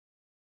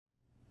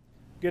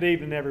Good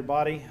evening,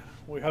 everybody.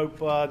 We hope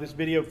this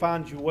video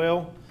finds you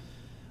well.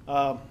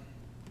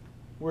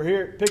 We're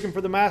here picking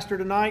for the Master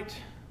tonight.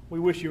 We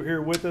wish you were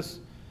here with us,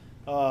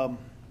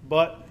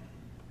 but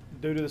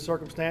due to the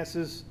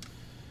circumstances,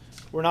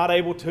 we're not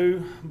able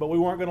to, but we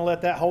weren't going to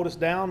let that hold us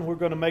down. We're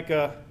going to make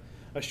a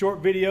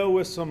short video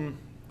with some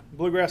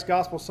bluegrass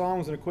gospel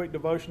songs and a quick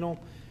devotional,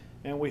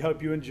 and we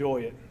hope you enjoy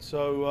it.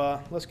 So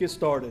let's get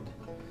started.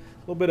 A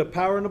little bit of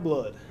Power in the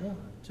Blood. 1,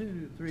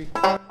 2, 3.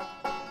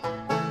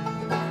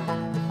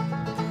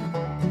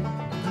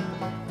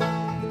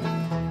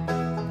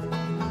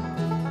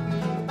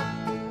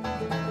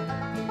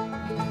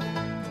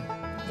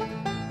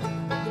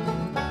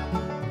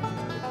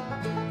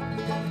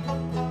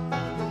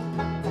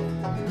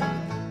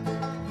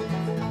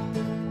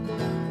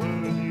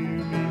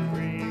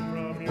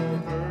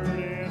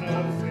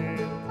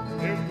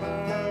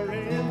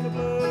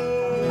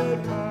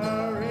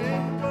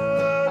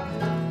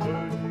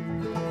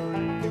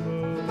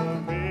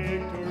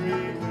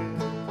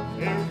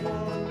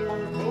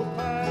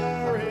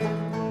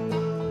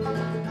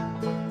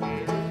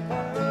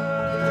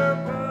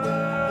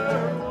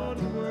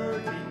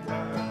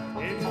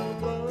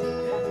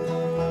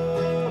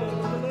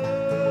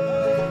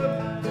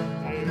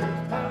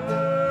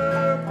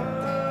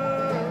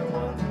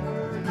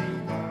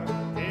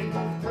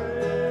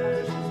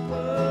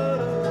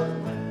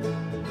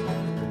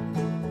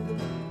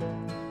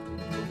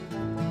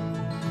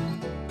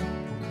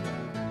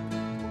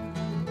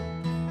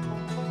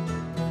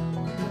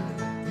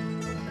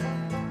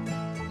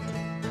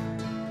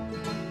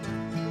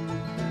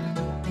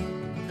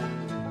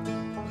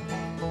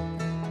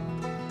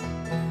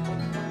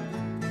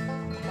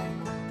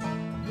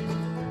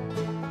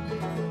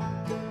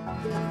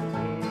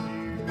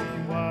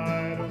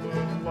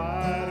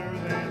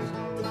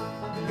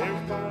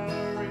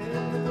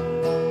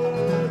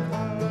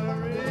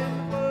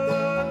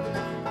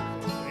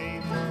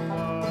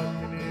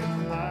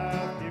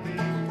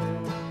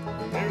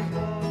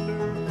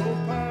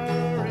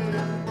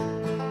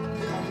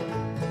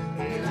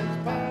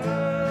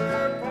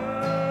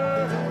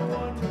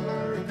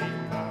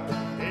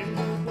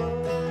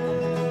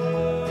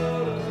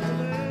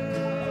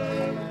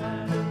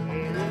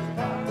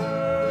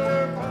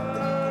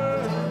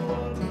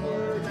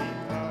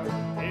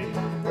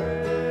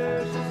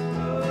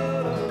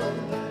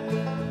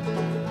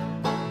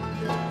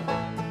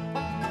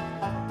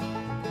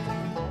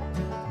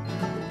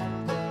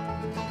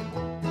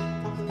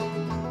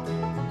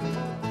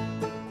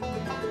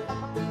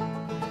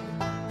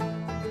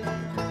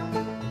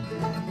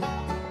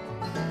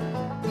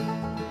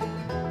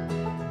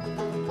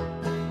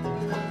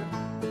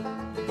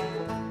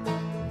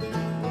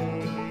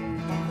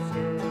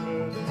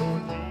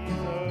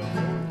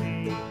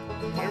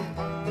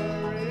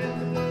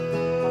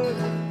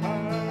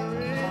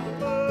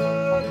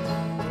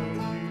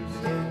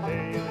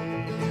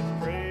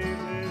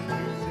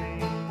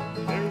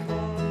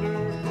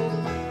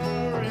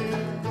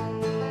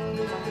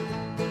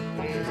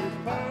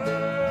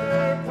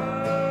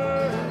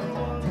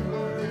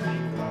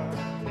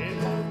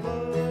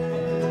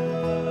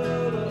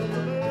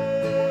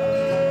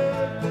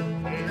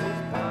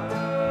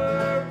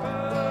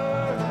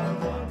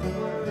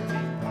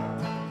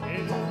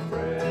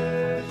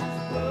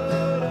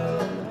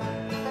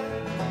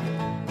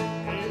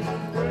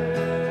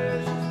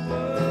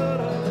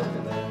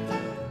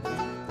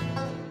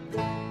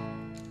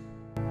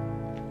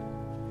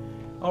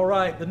 All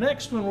right, the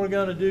next one we're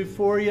going to do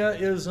for you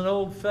is an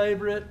old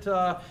favorite.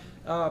 I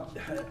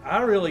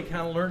really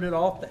kind of learned it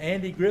off the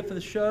Andy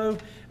Griffith Show.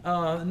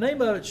 The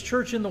name of it's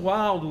Church in the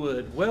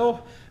Wildwood.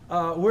 Well,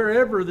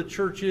 wherever the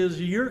church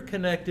is you're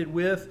connected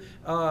with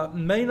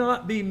may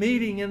not be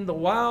meeting in the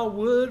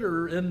Wildwood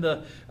or in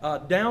the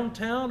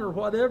downtown or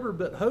whatever,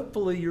 but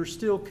hopefully you're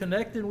still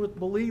connecting with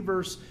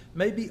believers,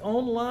 maybe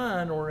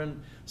online or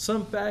in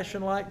some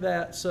fashion like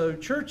that. So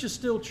church is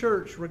still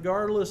church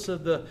regardless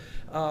of the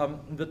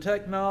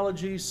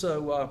technology.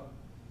 So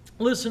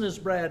listen as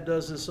Brad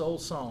does this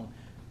old song,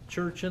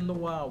 Church in the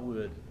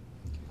Wildwood.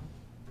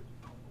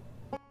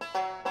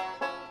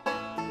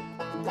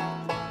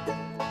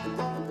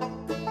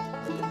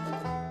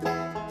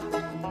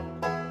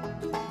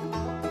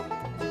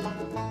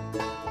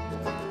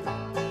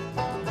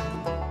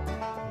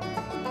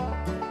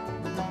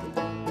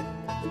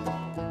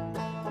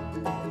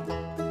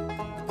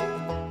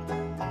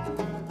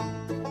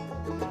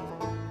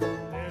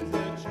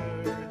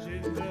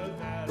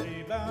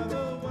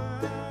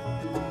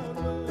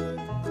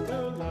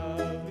 So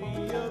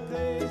lovely a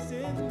place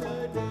in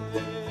the day.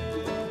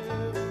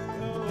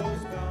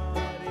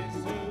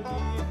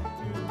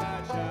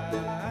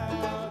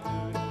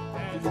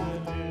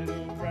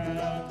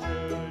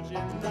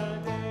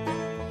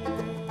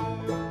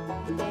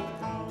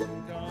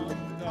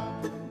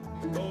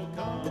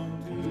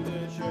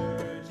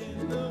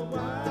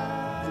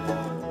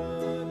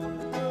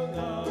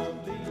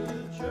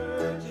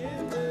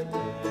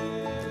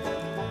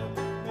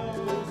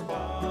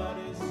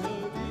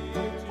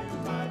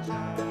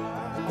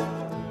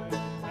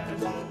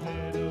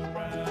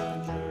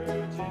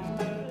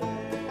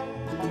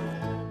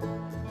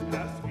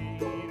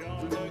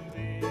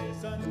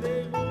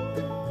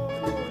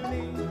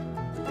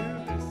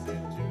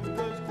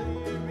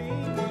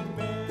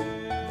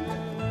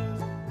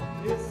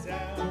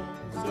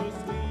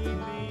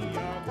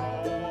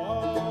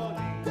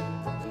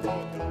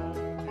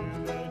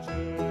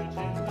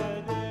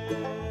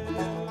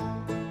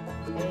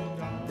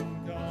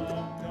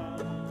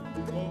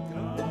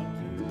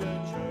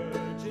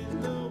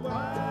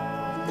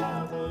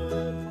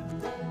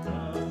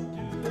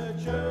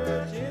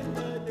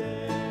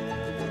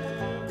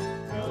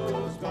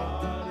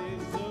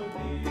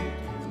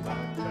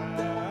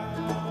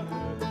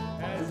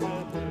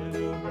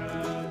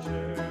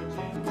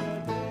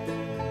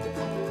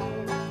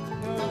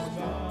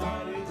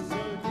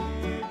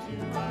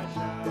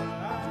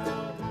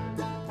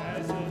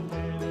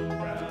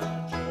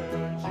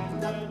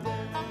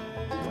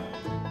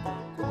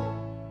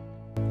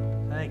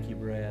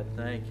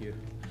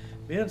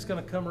 Ben's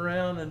going to come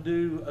around and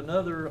do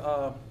another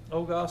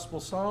old gospel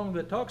song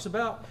that talks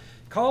about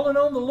calling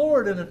on the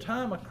Lord in a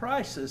time of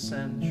crisis,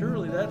 and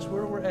surely that's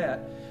where we're at.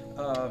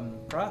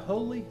 Cry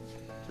holy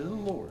to the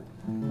Lord.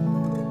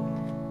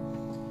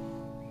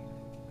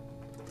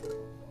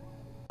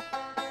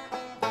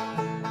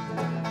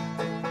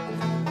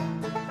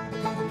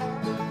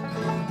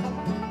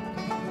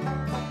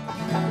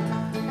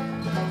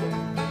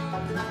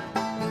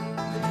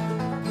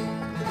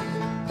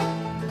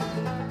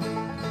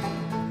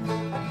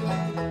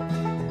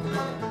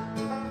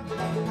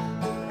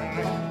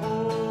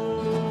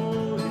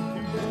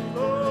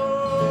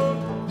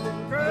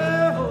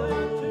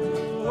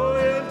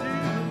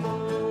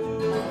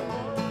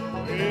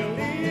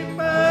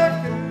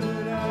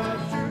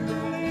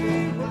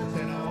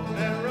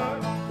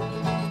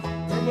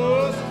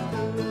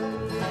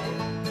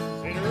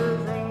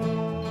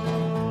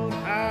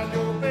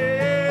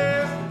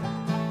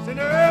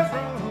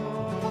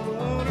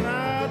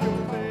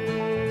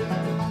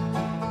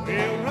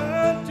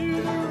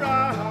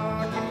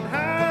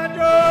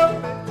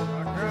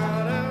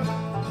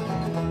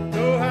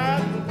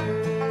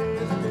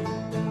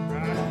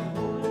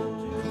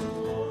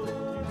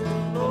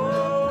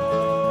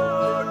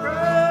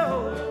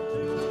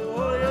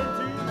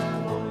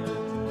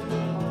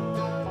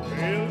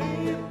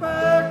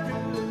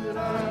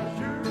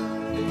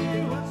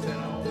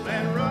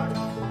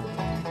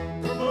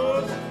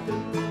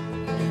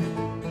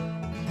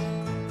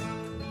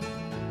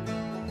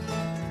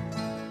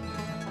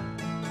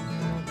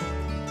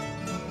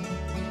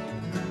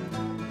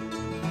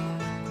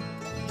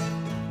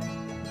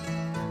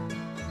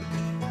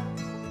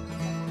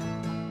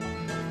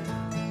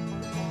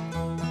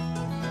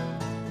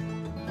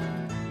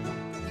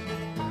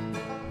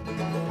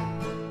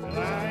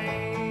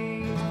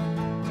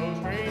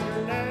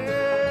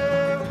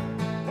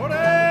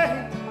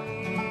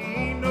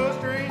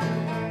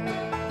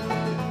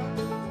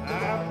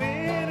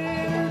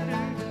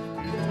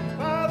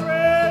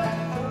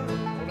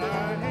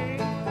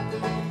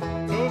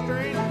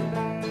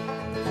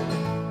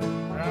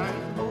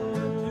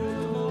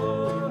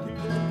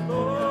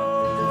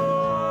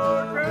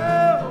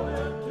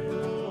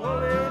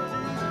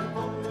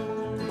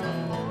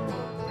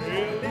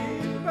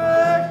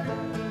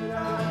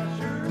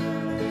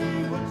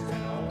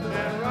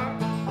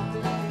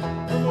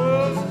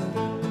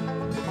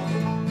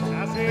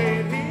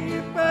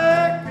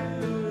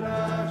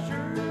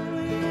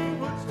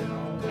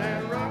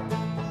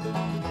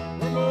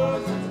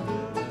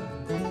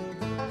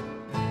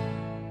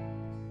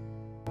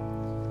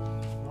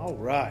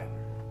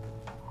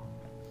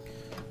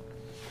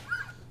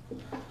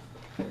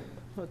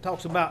 It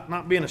talks about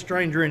not being a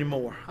stranger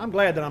anymore. I'm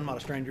glad that I'm not a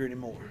stranger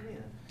anymore.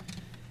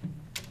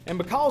 And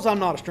because I'm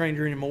not a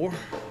stranger anymore,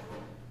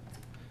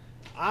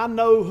 I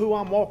know who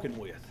I'm walking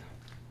with.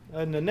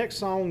 And the next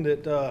song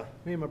that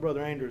me and my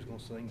brother Andrew is going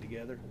to sing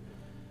together,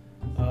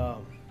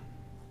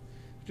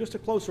 just a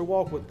closer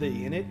walk with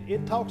thee. And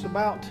it talks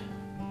about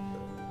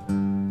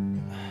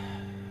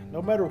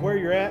no matter where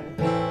you're at,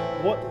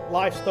 what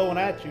life's throwing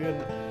at you,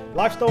 and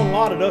life's throwing a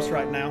lot at us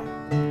right now.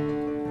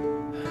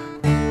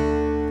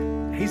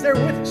 He's there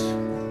with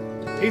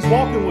us. He's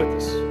walking with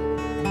us.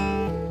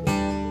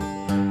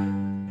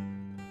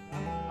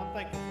 I'm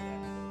thankful for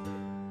that.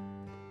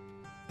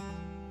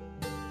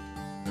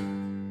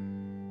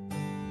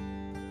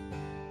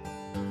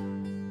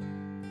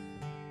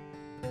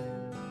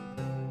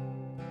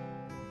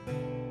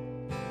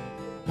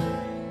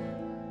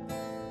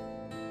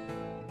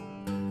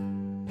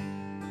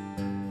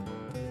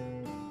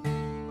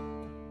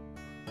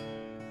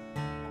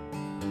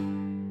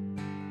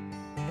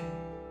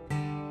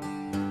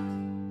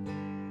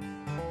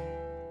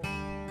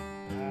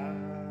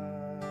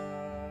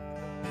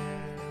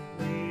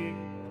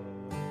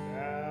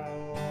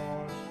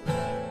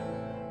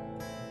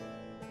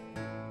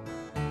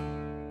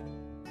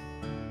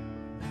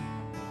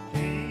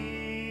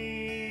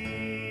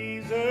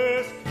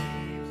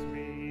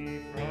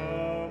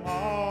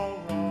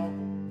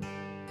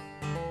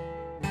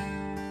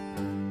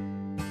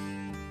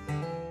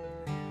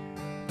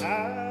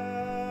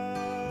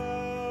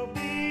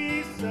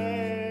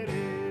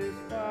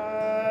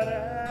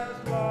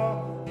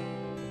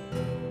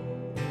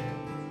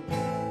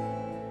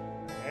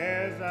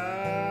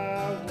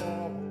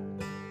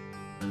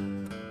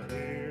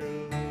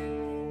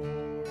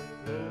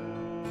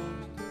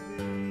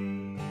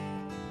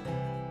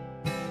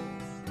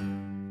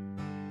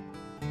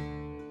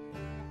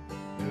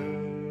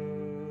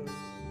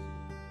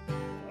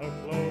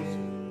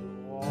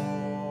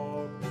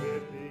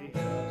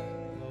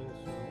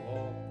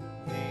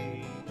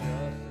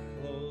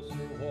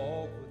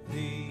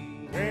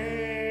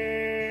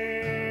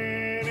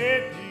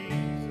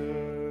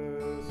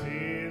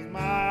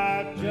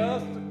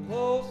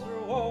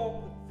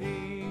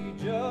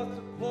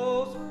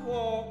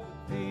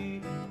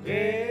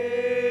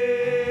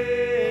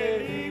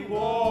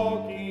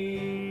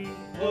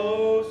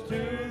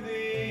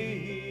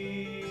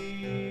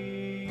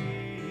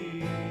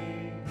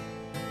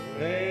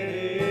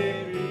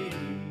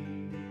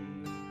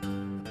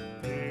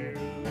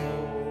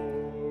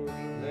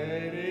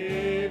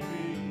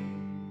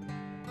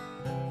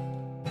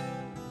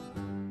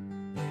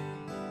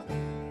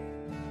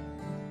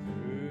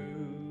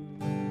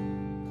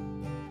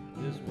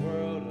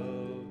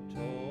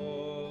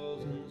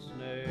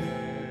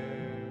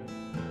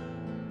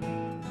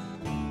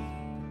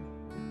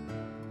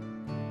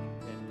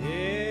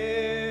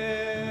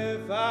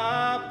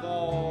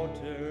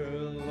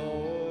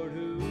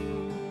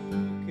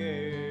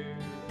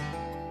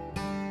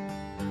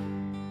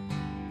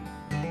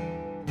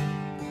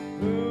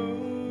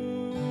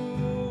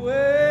 Who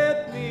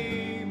with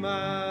me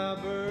my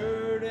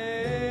burden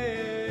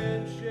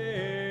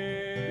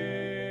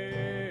shares?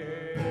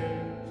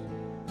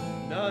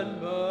 None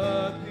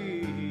but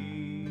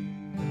Thee,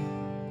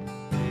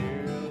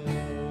 dear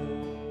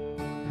Lord,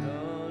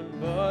 none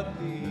but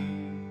Thee.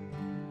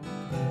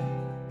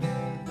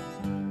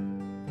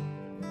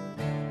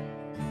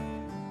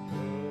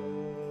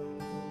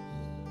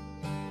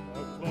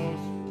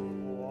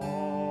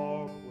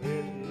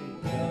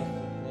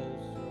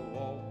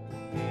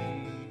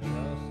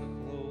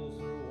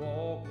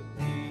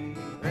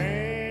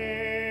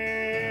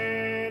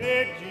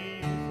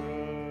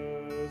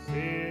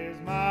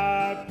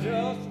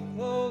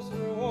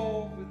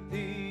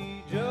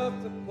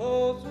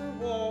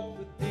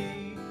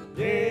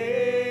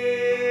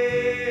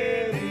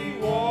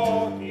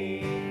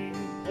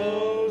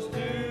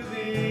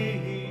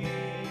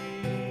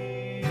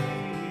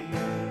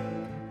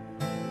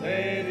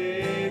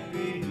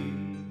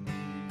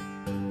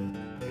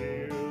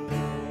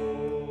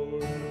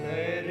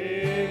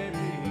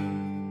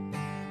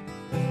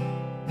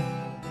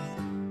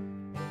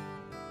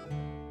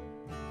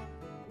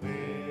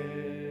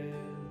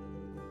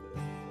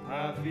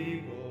 My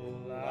feeble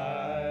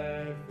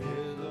life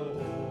is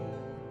o'er.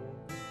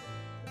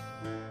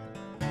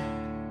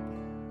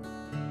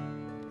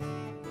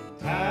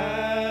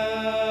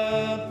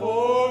 Time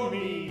for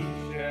me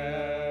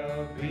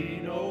shall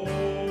be no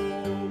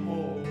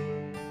more.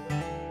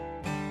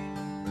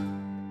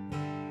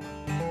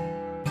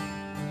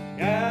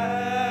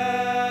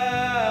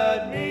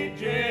 Guide me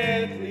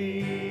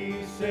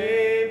gently,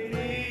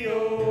 safely,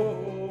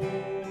 oh,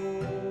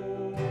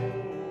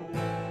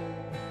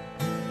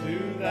 to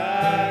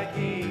Thy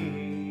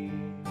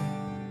kingdom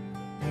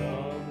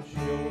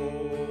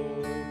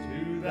shore,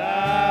 to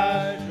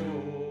Thy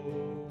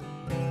shore.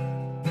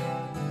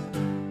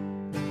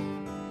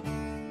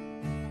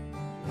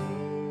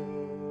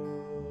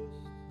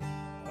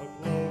 Just a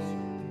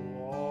closer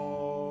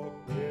walk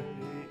with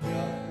Thee,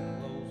 just a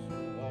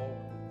closer walk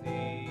with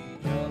Thee,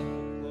 just a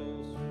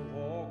closer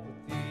walk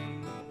with Thee.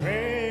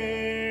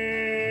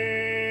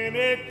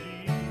 Granted,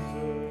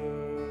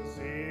 Jesus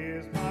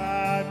is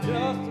my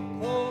just a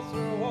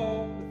closer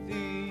walk with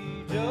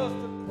Thee, just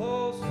a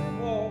closer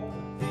walk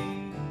with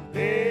Thee.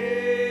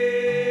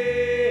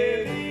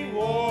 Daily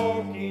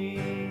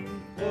walking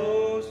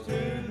close to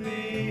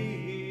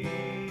Thee.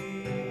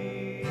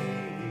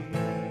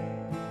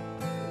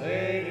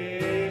 Let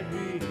it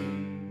be,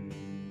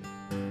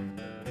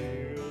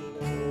 dear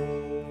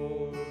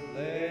Lord,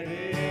 let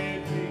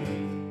it be.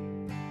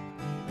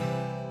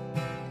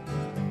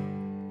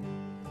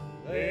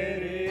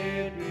 Let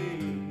it be,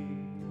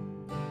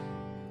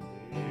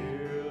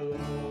 dear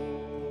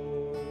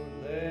Lord,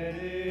 let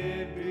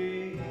it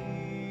be.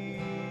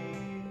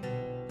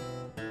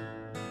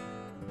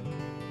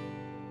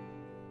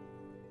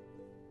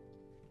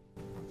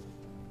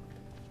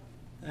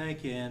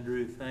 Thank you,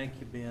 Andrew. Thank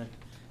you, Ben.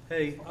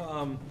 Hey,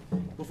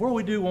 before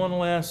we do one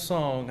last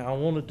song, I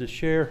wanted to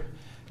share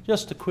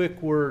just a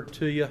quick word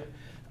to you.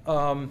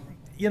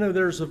 You know,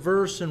 there's a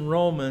verse in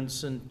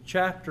Romans in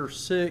chapter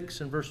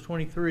 6 and verse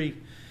 23.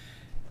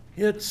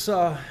 It's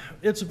a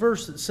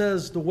verse that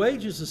says, the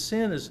wages of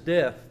sin is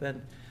death.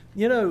 And,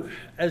 you know,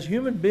 as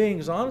human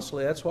beings,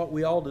 honestly, that's what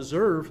we all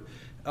deserve.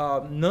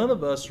 None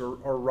of us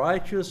are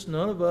righteous.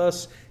 None of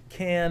us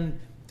can,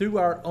 through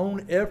our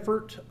own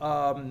effort,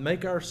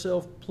 make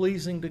ourselves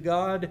pleasing to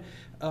God.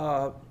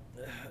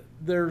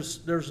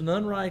 There's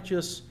none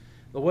righteous.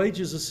 The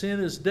wages of sin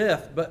is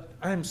death. But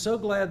I'm so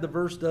glad the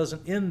verse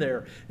doesn't end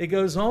there. It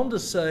goes on to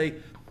say,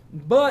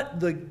 but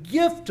the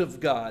gift of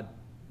God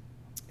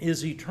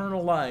is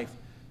eternal life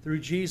through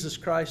Jesus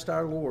Christ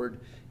our Lord.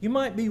 You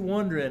might be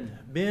wondering,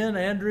 Ben,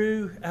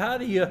 Andrew, how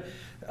do you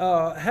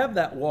have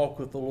that walk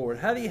with the Lord?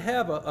 How do you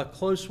have a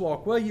close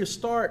walk? Well, you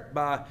start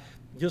by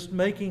just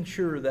making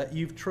sure that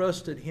you've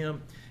trusted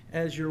Him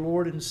as your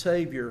Lord and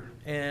Savior.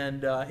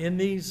 And in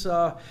these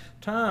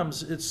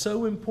times, it's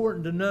so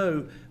important to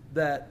know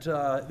that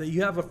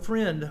you have a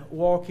friend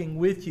walking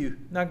with you.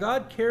 Now,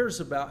 God cares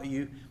about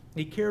you.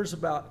 He cares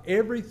about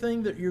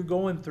everything that you're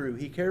going through.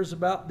 He cares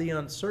about the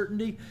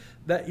uncertainty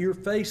that you're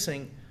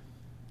facing.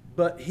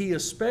 But He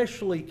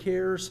especially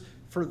cares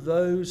for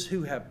those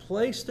who have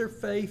placed their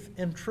faith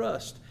and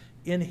trust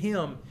in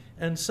Him.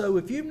 And so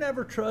if you've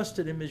never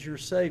trusted Him as your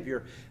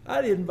Savior,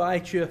 I'd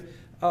invite you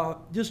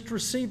just to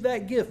receive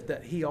that gift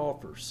that He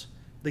offers.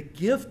 The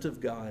gift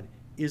of God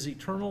is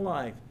eternal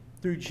life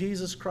through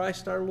Jesus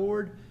Christ our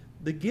Lord.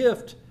 The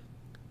gift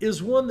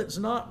is one that's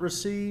not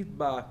received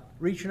by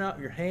reaching out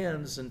your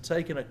hands and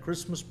taking a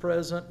Christmas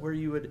present where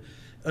you would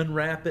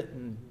unwrap it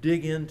and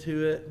dig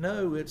into it.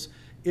 No, it's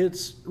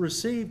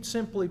received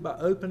simply by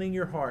opening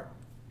your heart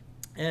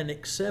and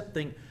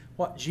accepting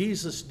what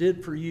Jesus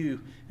did for you.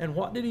 And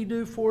what did He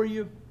do for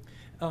you?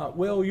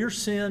 Well, your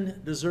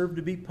sin deserved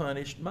to be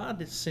punished. My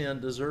sin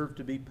deserved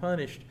to be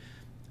punished.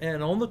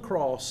 And on the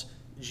cross,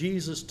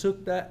 Jesus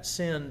took that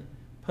sin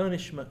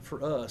punishment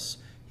for us.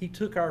 He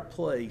took our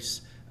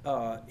place.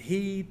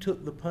 He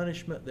took the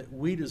punishment that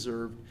we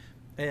deserved.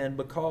 And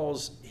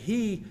because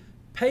he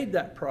paid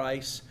that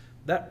price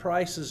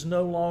is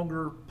no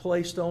longer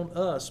placed on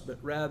us, but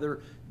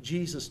rather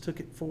Jesus took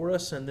it for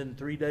us, and then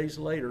 3 days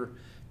later,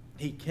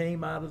 he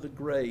came out of the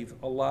grave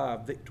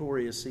alive,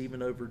 victorious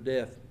even over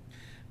death.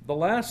 The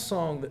last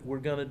song that we're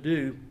going to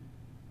do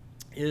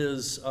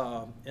is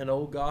an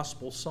old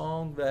gospel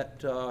song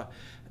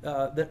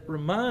that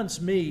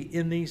reminds me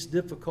in these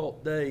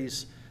difficult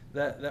days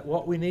that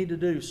what we need to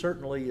do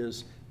certainly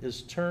is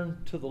turn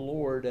to the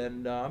Lord.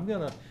 And I'm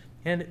going to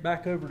hand it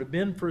back over to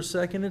Ben for a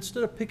second.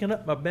 Instead of picking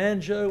up my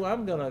banjo,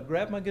 I'm going to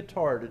grab my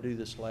guitar to do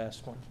this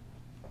last one.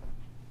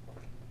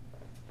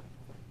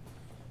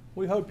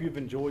 We hope you've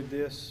enjoyed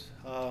this.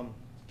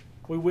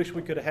 We wish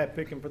we could have had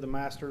Picking for the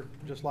Master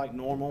just like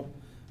normal,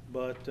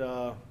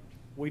 but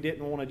we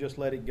didn't want to just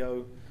let it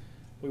go.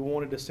 We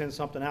wanted to send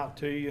something out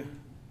to you,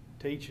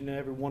 to each and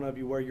every one of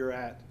you where you're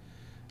at.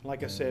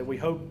 Like I said, we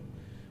hope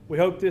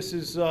this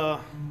is,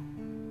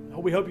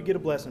 we hope you get a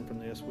blessing from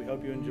this. We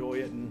hope you enjoy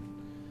it, and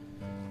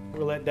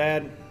we'll let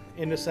Dad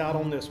end us out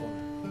on this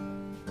one.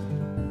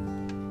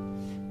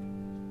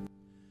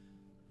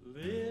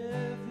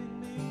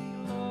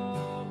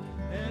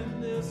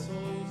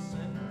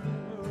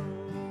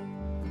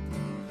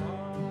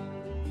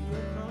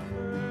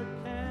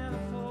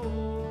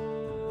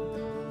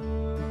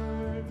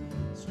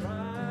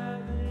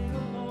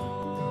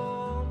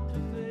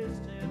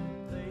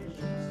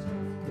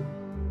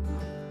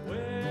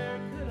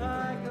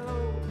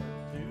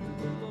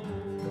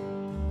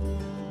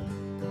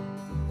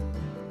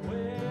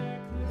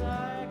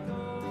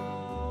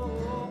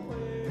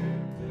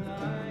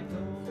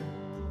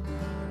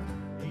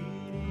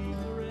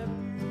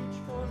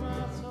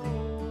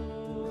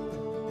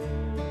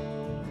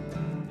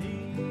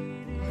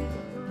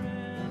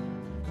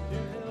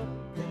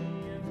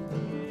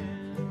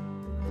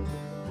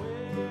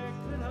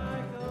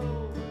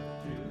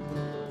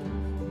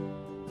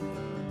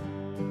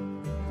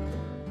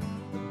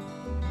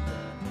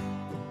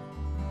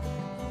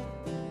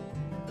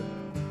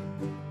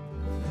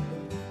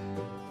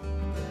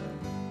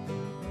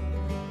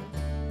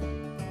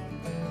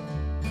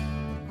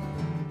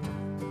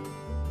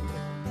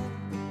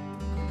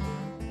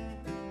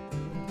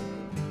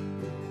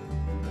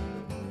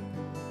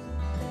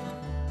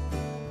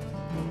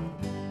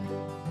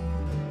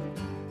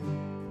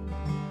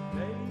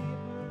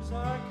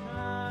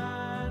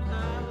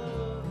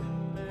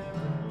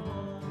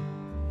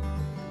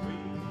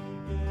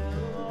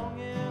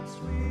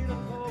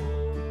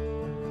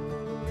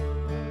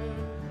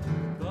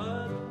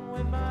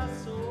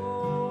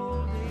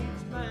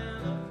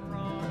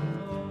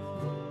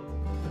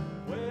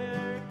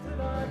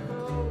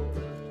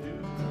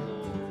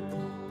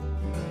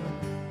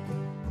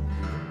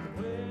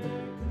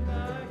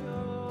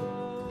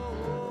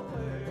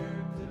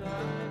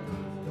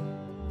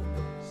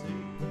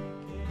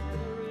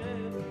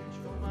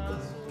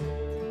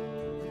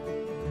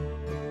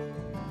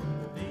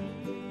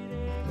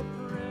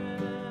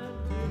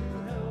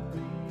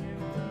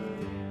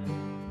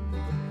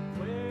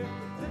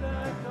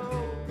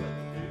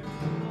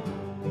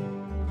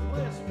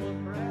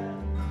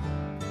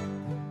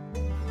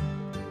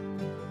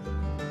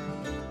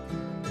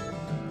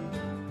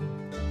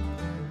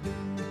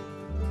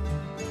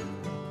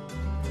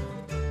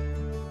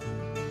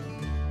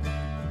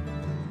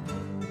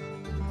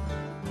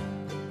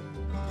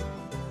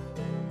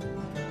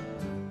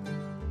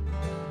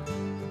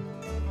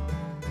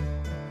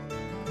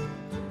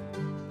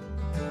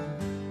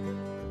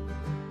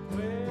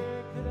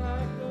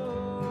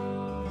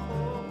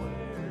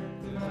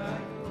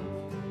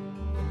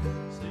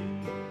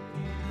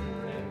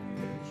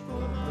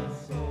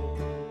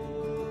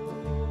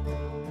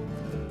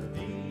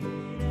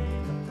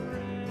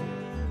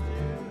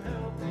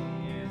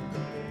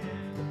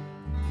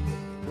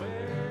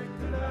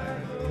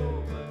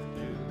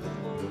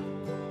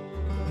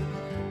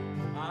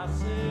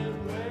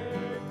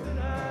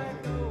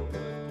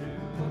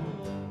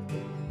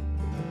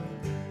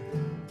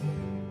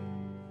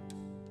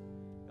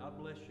 God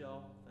bless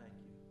y'all.